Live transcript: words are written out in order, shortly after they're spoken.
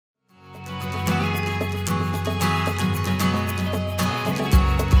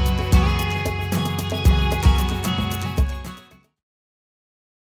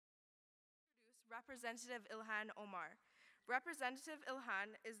Representative Ilhan Omar. Representative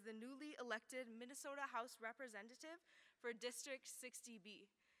Ilhan is the newly elected Minnesota House Representative for District 60B.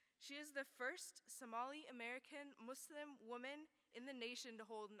 She is the first Somali American Muslim woman in the nation to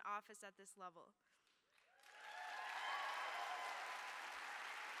hold an office at this level.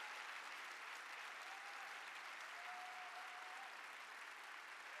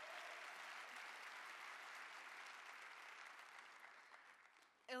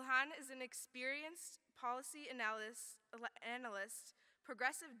 Ilhan is an experienced policy analyst,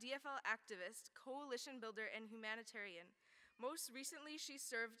 progressive DFL activist, coalition builder, and humanitarian. Most recently, she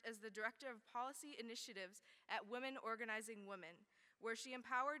served as the Director of Policy Initiatives at Women Organizing Women, where she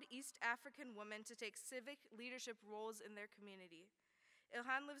empowered East African women to take civic leadership roles in their community.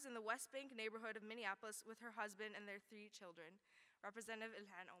 Ilhan lives in the West Bank neighborhood of Minneapolis with her husband and their 3 children. Representative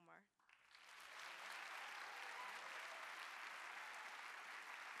Ilhan Omar.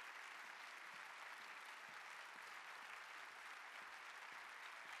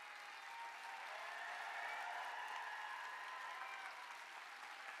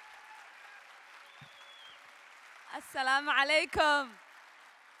 Assalamu alaikum.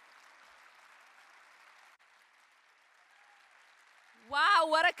 Wow,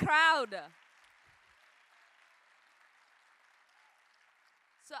 what a crowd.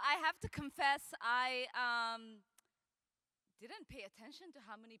 So I have to confess, I didn't pay attention to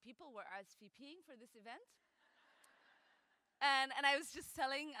how many people were RSVPing for this event. And I was just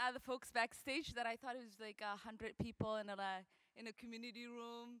telling the folks backstage that I thought it was like 100 people in a community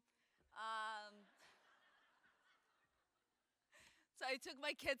room. So I took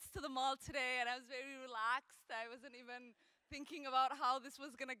my kids to the mall today, and I was very relaxed. I wasn't even thinking about how this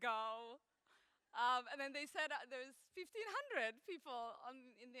was going to go. And then they said there's 1,500 people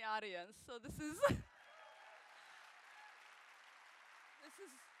in the audience. So this is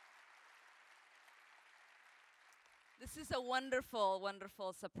this is a wonderful,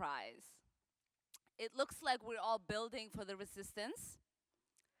 wonderful surprise. It looks like we're all building for the resistance.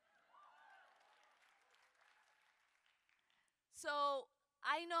 So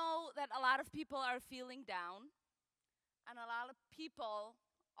I know that a lot of people are feeling down, and a lot of people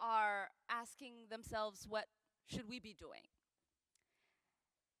are asking themselves, what should we be doing?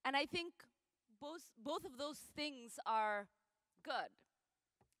 And I think both of those things are good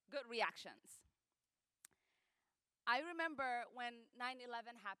reactions. I remember when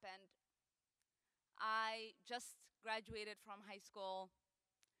 9/11 happened, I just graduated from high school.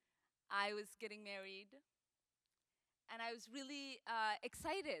 I was getting married. And I was really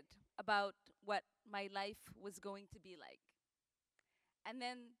excited about what my life was going to be like. And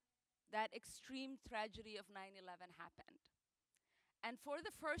then that extreme tragedy of 9/11 happened. And for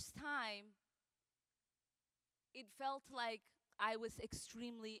the first time, it felt like I was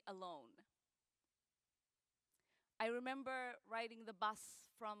extremely alone. I remember riding the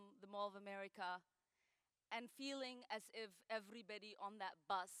bus from the Mall of America and feeling as if everybody on that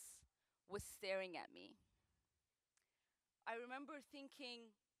bus was staring at me. I remember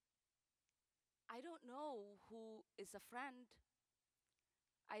thinking, I don't know who is a friend.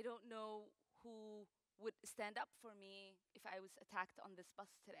 I don't know who would stand up for me if I was attacked on this bus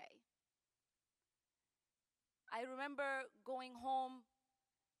today. I remember going home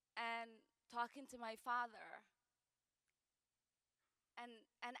and talking to my father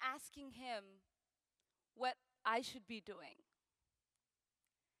and asking him what I should be doing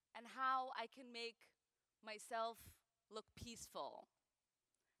and how I can make myself look peaceful,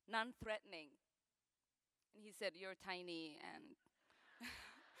 non-threatening. And he said, "You're tiny, and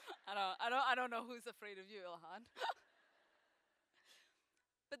I don't know who's afraid of you, Ilhan."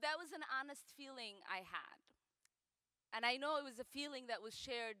 But that was an honest feeling I had. And I know it was a feeling that was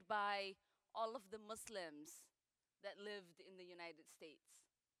shared by all of the Muslims that lived in the United States.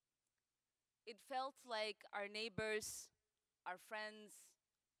 It felt like our neighbors, our friends,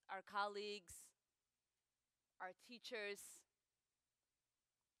 our colleagues, our teachers,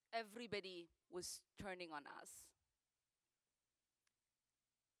 everybody was turning on us.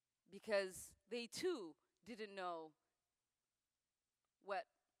 Because they too didn't know what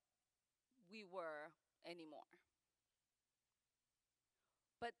we were anymore.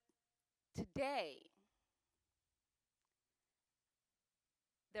 But today,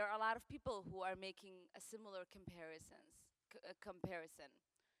 there are a lot of people who are making a similar comparison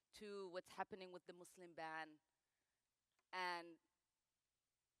to what's happening with the Muslim ban and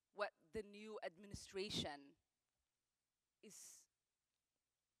what the new administration is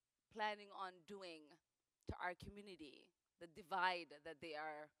planning on doing to our community, the divide that they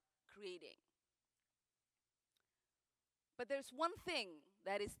are creating. But there's one thing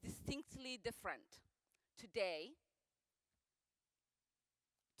that is distinctly different today.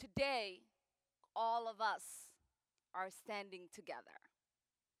 Today, all of us are standing together.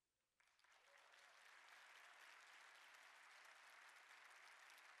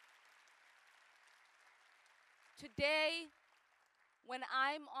 Today, when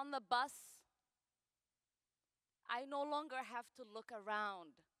I'm on the bus, I no longer have to look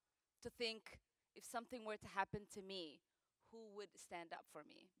around to think if something were to happen to me, who would stand up for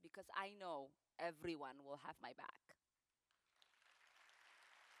me? Because I know everyone will have my back.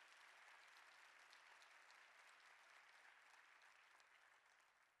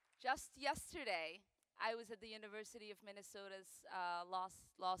 Just yesterday, I was at the University of Minnesota's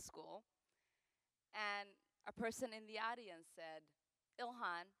law school, and a person in the audience said,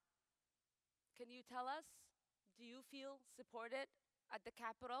 Ilhan, can you tell us, do you feel supported at the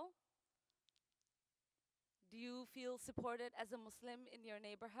Capitol? Do you feel supported as a Muslim in your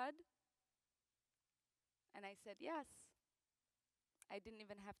neighborhood? And I said, yes. I didn't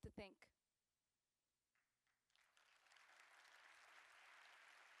even have to think.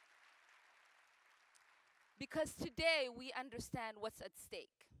 Because today we understand what's at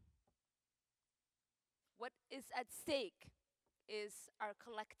stake. What is at stake is our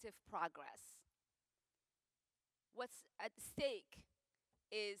collective progress. What's at stake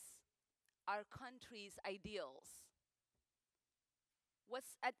is our country's ideals.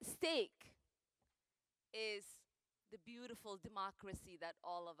 What's at stake is the beautiful democracy that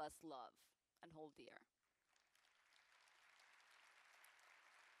all of us love and hold dear.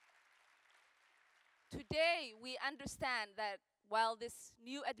 Today, we understand that while this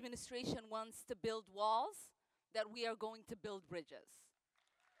new administration wants to build walls, that we are going to build bridges.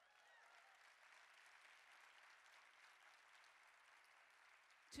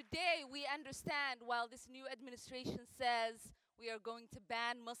 Today, we understand while this new administration says we are going to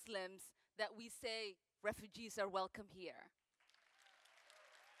ban Muslims, that we say refugees are welcome here.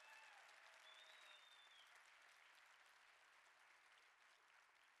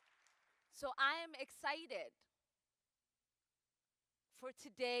 So I am excited for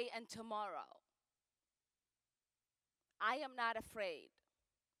today and tomorrow. I am not afraid,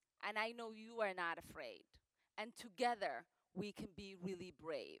 and I know you are not afraid. And together, we can be really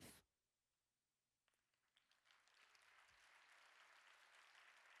brave.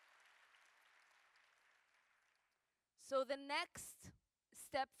 So the next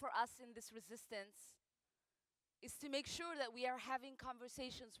step for us in this resistance is to make sure that we are having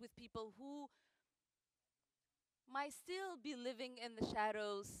conversations with people who might still be living in the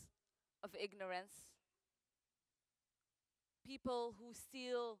shadows of ignorance, people who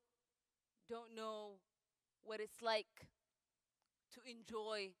still don't know what it's like to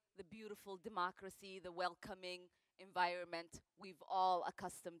enjoy the beautiful democracy, the welcoming environment we've all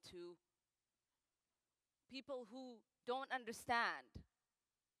accustomed to, people who don't understand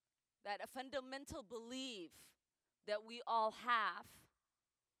that a fundamental belief that we all have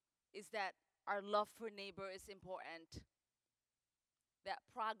is that our love for neighbor is important, that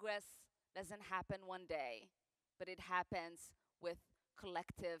progress doesn't happen one day, but it happens with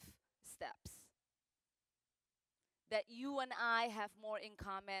collective steps, that you and I have more in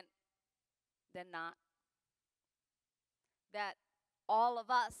common than not, that all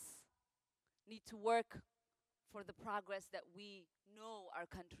of us need to work for the progress that we know our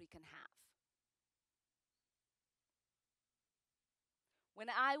country can have. When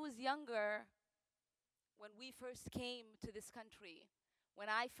I was younger, when we first came to this country, when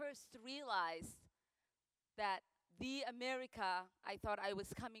I first realized that the America I thought I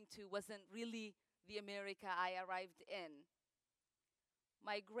was coming to wasn't really the America I arrived in,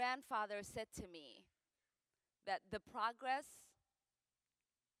 my grandfather said to me that the progress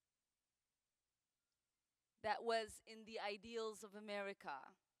that was in the ideals of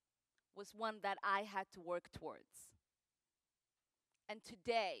America was one that I had to work towards. And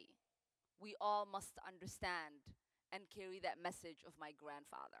today, we all must understand and carry that message of my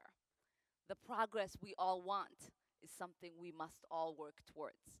grandfather. The progress we all want is something we must all work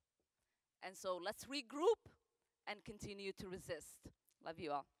towards. And so let's regroup and continue to resist. Love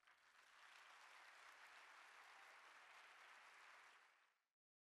you all.